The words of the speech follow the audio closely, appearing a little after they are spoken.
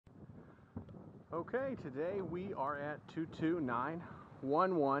Okay, today we are at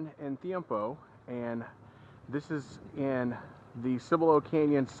 22911 Entiempo, and this is in the Cibolo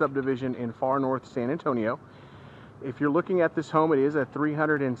Canyon subdivision in far north San Antonio. If you're looking at this home, it is a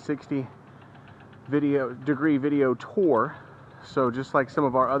 360 degree video tour. So just like some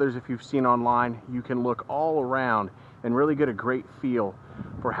of our others, if you've seen online, you can look all around and really get a great feel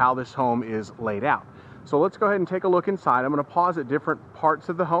for how this home is laid out. So let's go ahead and take a look inside. I'm going to pause at different parts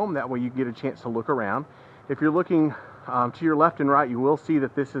of the home. That way you get a chance to look around. If you're looking to your left and right, you will see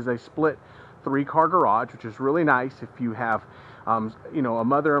that this is a split 3-car garage, which is really nice if you have, you know, a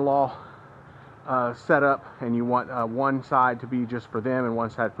mother-in-law setup and you want one side to be just for them and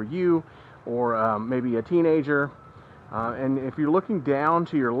one side for you, or maybe a teenager. And if you're looking down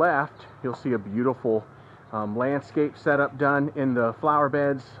to your left, you'll see a beautiful landscape setup done in the flower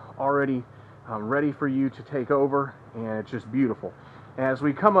beds, already ready for you to take over, and it's just beautiful. As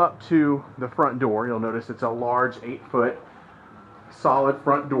we come up to the front door, you'll notice it's a large 8-foot solid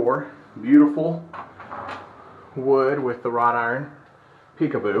front door, beautiful wood with the wrought iron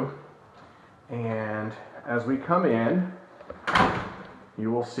peekaboo. And as we come in, you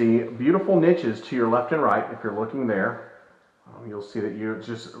will see beautiful niches to your left and right. If you're looking there, you'll see that it's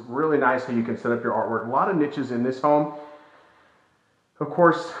just really nice how you can set up your artwork. A lot of niches in this home. Of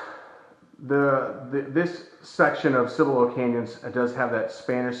course, this section of Cibolo Canyons does have that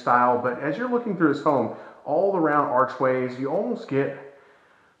Spanish style, but as you're looking through this home, all around archways, you almost get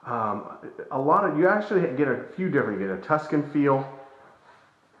you actually get a few different, you get a Tuscan feel,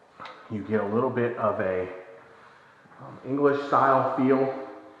 you get a little bit of a English style feel.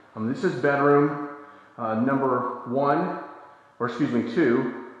 This is bedroom number 2.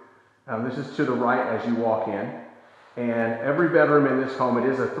 This is to the right as you walk in. And every bedroom in this home, it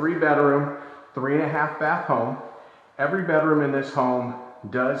is a 3-bedroom, 3.5-bath home. Every bedroom in this home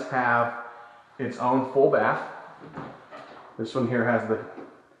does have its own full bath. This one here has the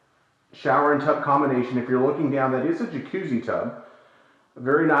shower and tub combination. If you're looking down, that is a jacuzzi tub. A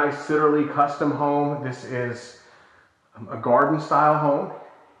very nice Sitterly custom home. This is a garden style home.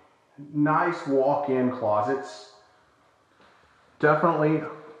 Nice walk-in closets. Definitely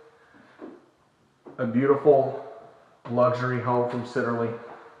a beautiful luxury home from Sitterly.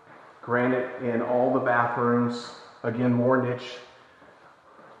 Granite in all the bathrooms. Again, more niche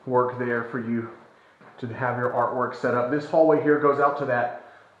work there for you to have your artwork set up. This hallway here goes out to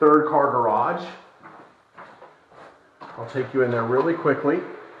that 3rd-car garage. I'll take you in there really quickly.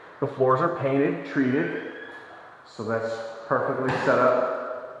 The floors are painted, treated, so that's perfectly set up.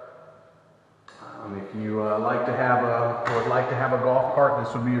 If you would like to have a golf cart,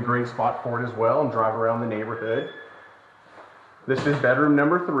 this would be a great spot for it as well, and drive around the neighborhood. This is bedroom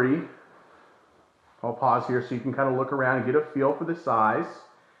number 3. I'll pause here so you can kind of look around and get a feel for the size.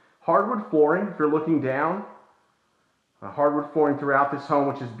 Hardwood flooring, if you're looking down. Hardwood flooring throughout this home,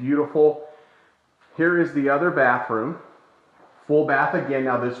 which is beautiful. Here is the other bathroom. Full bath again.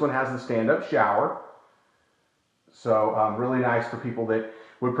 Now this one has the stand-up shower. So really nice for people that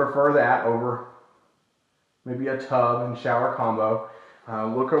would prefer that over maybe a tub and shower combo.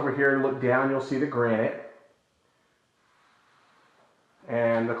 Look over here, look down, you'll see the granite.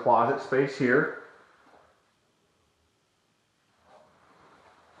 And the closet space here.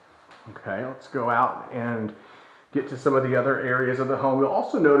 Okay, let's go out and get to some of the other areas of the home. You'll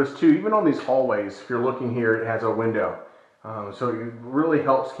also notice too, even on these hallways, if you're looking here, it has a window. So it really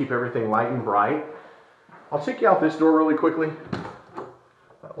helps keep everything light and bright. I'll take you out this door really quickly.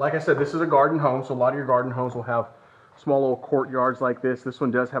 Like I said, this is a garden home, so a lot of your garden homes will have small little courtyards like this. This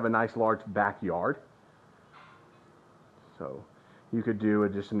one does have a nice large backyard. So you could do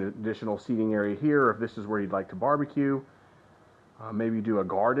just an additional seating area here if this is where you'd like to barbecue. Maybe do a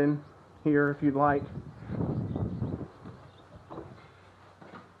garden here if you'd like.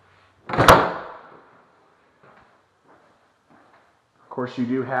 Of course, you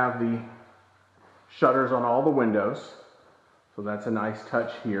do have the shutters on all the windows, so that's a nice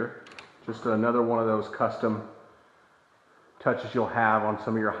touch here. Just another one of those custom touches you'll have on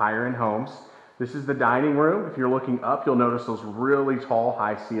some of your higher-end homes. This is the dining room. If you're looking up, you'll notice those really tall,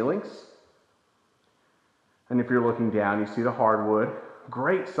 high ceilings. And if you're looking down, you see the hardwood.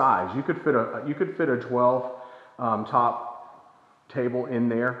 Great size. You could fit a 12 top table in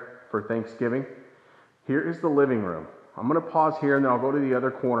there for Thanksgiving. Here is the living room. I'm going to pause here and then I'll go to the other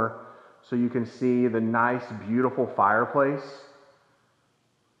corner so you can see the nice, beautiful fireplace.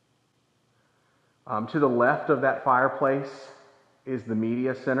 To the left of that fireplace is the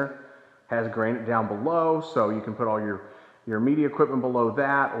media center. Has granite down below, so you can put all your media equipment below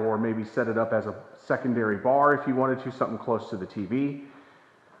that, or maybe set it up as a secondary bar if you wanted to, something close to the TV.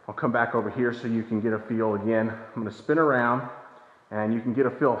 I'll come back over here so you can get a feel again. I'm going to spin around and you can get a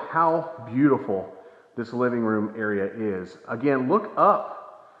feel of how beautiful this living room area is. Again, look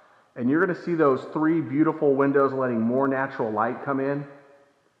up and you're going to see those 3 beautiful windows letting more natural light come in.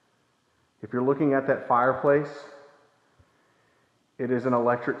 If you're looking at that fireplace, it is an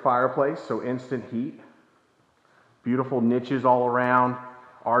electric fireplace, so instant heat. Beautiful niches all around,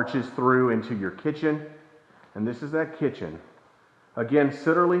 arches through into your kitchen. And this is that kitchen. Again,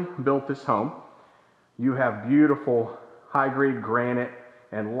 Sitterly built this home. You have beautiful high-grade granite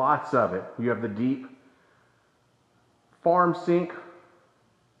and lots of it. You have the deep farm sink,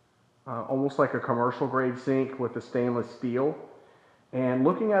 almost like a commercial grade sink with the stainless steel. And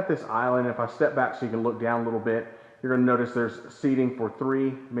looking at this island, if I step back so you can look down a little bit, you're going to notice there's seating for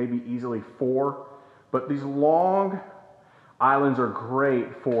 3, maybe easily 4. But these long islands are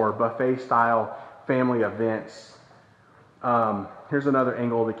great for buffet-style family events. Here's another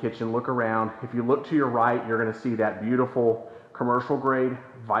angle of the kitchen. Look around. If you look to your right, you're going to see that beautiful commercial-grade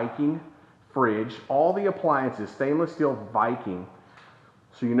Viking fridge. All the appliances, stainless steel Viking.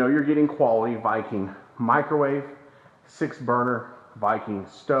 So you know you're getting quality. Viking microwave, 6-burner Viking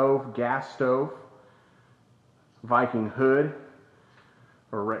stove, gas stove, Viking hood,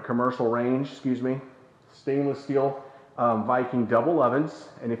 or commercial range, excuse me, stainless steel Viking double ovens.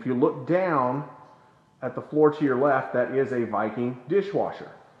 And if you look down at the floor to your left, that is a Viking dishwasher.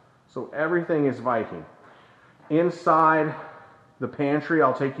 So everything is Viking. Inside the pantry,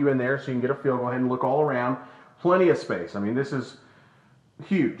 I'll take you in there so you can get a feel. Go ahead and look all around. Plenty of space. I mean, this is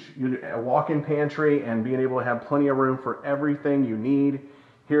huge. A walk-in pantry and being able to have plenty of room for everything you need.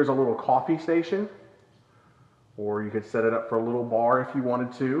 Here's a little coffee station, or you could set it up for a little bar if you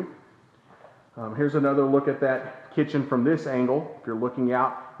wanted to. Here's another look at that kitchen from this angle. If you're looking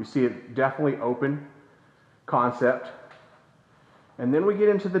out, you see it definitely open concept. And then we get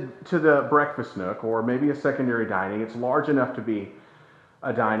into the breakfast nook, or maybe a secondary dining. It's large enough to be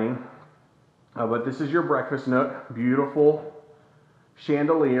a dining, but this is your breakfast nook. Beautiful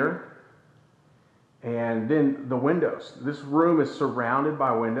chandelier. And then the windows. This room is surrounded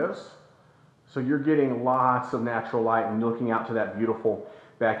by windows, so you're getting lots of natural light and looking out to that beautiful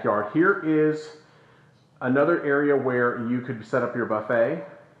backyard. Here is another area where you could set up your buffet.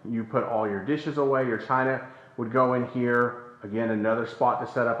 You put all your dishes away. Your china would go in here. Again, another spot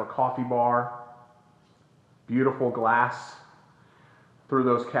to set up a coffee bar. Beautiful glass through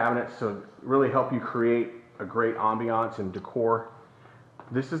those cabinets to really help you create a great ambiance and decor.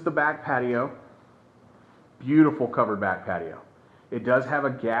 This is the back patio. Beautiful covered back patio. It does have a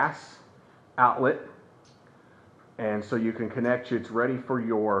gas outlet, and so you can connect. It's ready for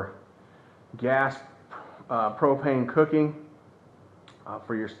your gas propane cooking,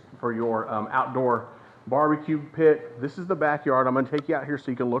 for your outdoor barbecue pit. This is the backyard. I'm going to take you out here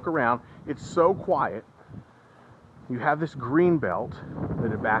so you can look around. It's so quiet. You have this green belt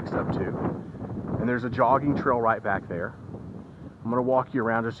that it backs up to, and there's a jogging trail right back there. I'm going to walk you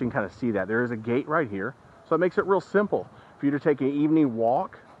around just so you can kind of see that. There is a gate right here, so it makes it real simple for you to take an evening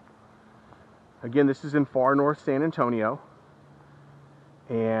walk. Again, this is in far north San Antonio,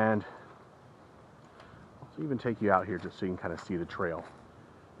 and I'll even take you out here just so you can kind of see the trail.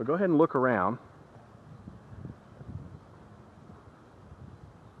 But go ahead and look around.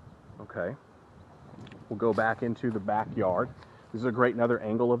 Okay, we'll go back into the backyard. This is a great another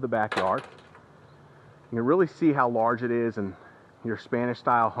angle of the backyard. You can really see how large it is, and your Spanish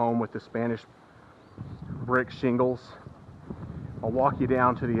style home with the Spanish brick shingles. I'll walk you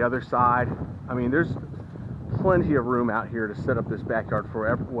down to the other side. I mean, there's plenty of room out here to set up this backyard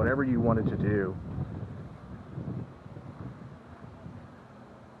for whatever you wanted to do.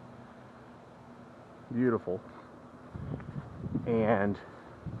 Beautiful. And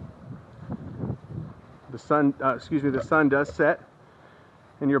the sun, the sun does set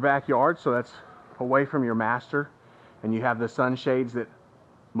in your backyard, so that's away from your master. And you have the sunshades that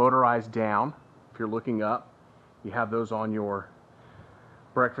motorize down. If you're looking up, you have those on your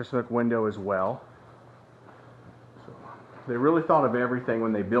breakfast nook window as well. So they really thought of everything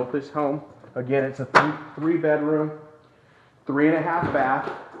when they built this home. Again, it's a three bedroom, 3.5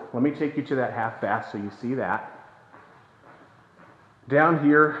 bath. Let me take you to that half bath so you see that. Down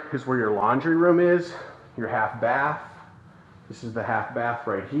here is where your laundry room is, your half bath. This is the half bath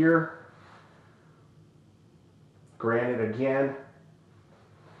right here. Granite again.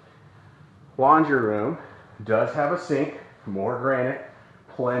 Laundry room does have a sink, more granite,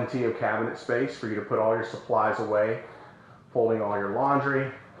 plenty of cabinet space for you to put all your supplies away, folding all your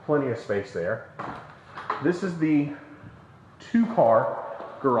laundry, plenty of space there. This is the 2-car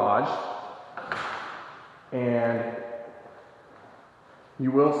garage, and You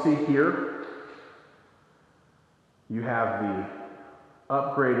will see here, you have the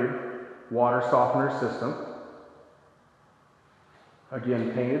upgraded water softener system.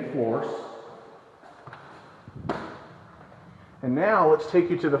 Again, painted floors. And now let's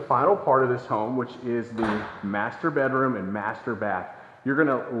take you to the final part of this home, which is the master bedroom and master bath. You're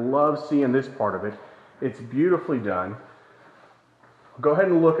gonna love seeing this part of it. It's beautifully done. Go ahead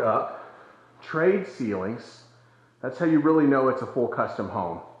and look up. Trade ceilings. That's how you really know it's a full custom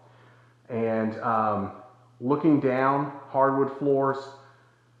home. And looking down, hardwood floors.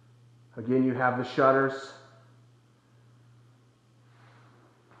 Again, you have the shutters.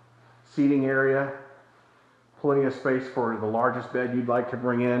 Seating area. Plenty of space for the largest bed you'd like to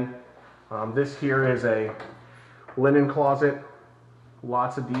bring in. This here is a linen closet.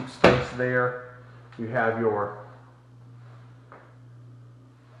 Lots of deep space there. You have your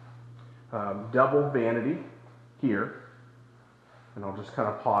double vanity here. And I'll just kind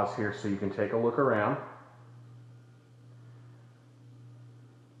of pause here so you can take a look around.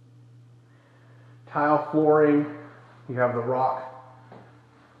 Tile flooring. You have the rock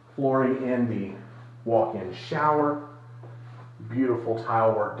flooring in the walk-in shower. Beautiful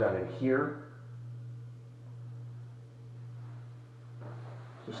tile work done in here.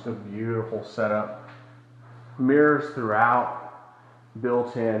 Just a beautiful setup. Mirrors throughout.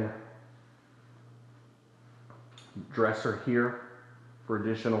 Built-in dresser here for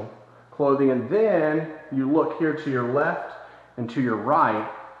additional clothing. And then you look here to your left and to your right,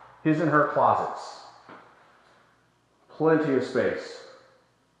 his and her closets. Plenty of space.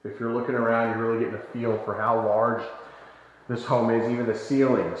 If you're looking around, you're really getting a feel for how large this home is. Even the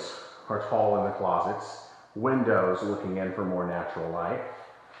ceilings are tall in the closets. Windows looking in for more natural light.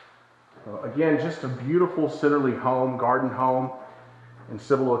 Again, just a beautiful Sitterly home, garden home in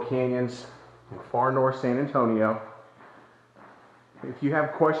Cibolo Canyons in far north San Antonio. If you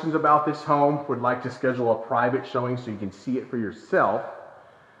have questions about this home, would like to schedule a private showing so you can see it for yourself,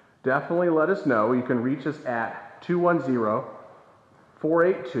 definitely let us know. You can reach us at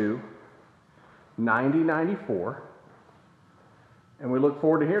 210-482-9094, and we look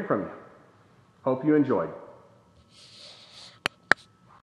forward to hearing from you. Hope you enjoyed.